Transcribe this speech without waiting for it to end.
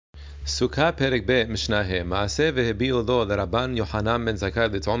Sukkah Perek Bet Mishnah He Maaseh vehebi'u lo leRabban Yohanan ben Zakkai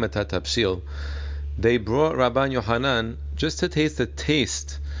l't'om et hatapshil. They brought Rabban Yohanan just to taste the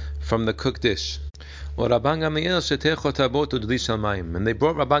taste from the cooked dish. Or Rabban Gamliel sheteh chotabot udli shel mayim. And they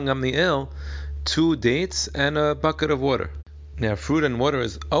brought Rabban Gamliel 2 dates and a bucket of water. Now, fruit and water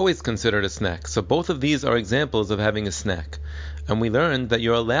is always considered a snack. So both of these are examples of having a snack. And we learned that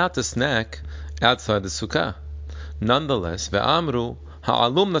you're allowed to snack outside the sukkah. Nonetheless, ve'amru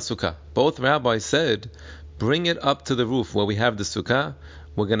ha'alum sukkah. Both rabbis said, bring it up to the roof where we have the sukkah.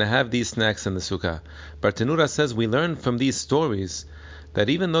 We're going to have these snacks in the sukkah. Bartenura says we learn from these stories that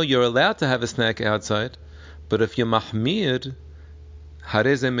even though you're allowed to have a snack outside, but if you're mahmir,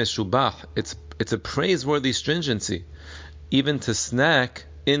 hareze meshubach, it's a praiseworthy stringency, even to snack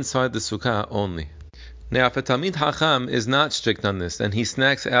inside the sukkah only. Now, if a Talmid Hacham is not strict on this and he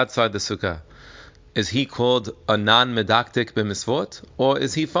snacks outside the sukkah, is he called a non-medaktik b'misvot, or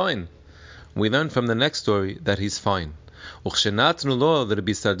is he fine? We learn from the next story that he's fine. וכשנתנו לו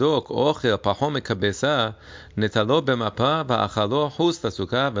לרבי סדוק אוכל פחות מכבשה, נטלו במפה ואכלו חוץ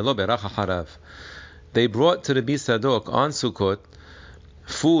לסוכה ולא ברח אחריו. They brought to Rabbi Sadok on Sukkot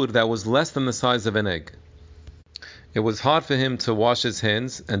food that was less than the size of an egg. It was hard for him to wash his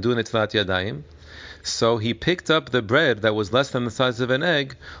hands and do netilat yadayim, so he picked up the bread that was less than the size of an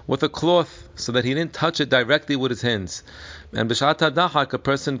egg with a cloth so that he didn't touch it directly with his hands. And b'shat hadachak, a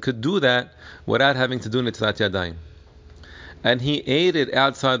person could do that without having to do netilat yadayim. And he ate it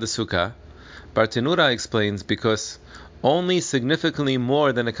outside the sukkah. Bartenura explains because only significantly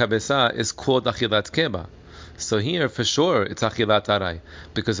more than a kabesa is called achilat keba. So here, for sure, it's achilat aray,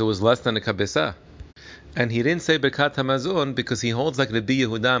 because it was less than a kabesa. And he didn't say Birkat HaMazon because he holds like Rabbi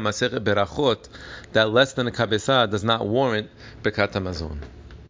Yehuda Masechet Berachot that less than a kabesa does not warrant Birkat HaMazon.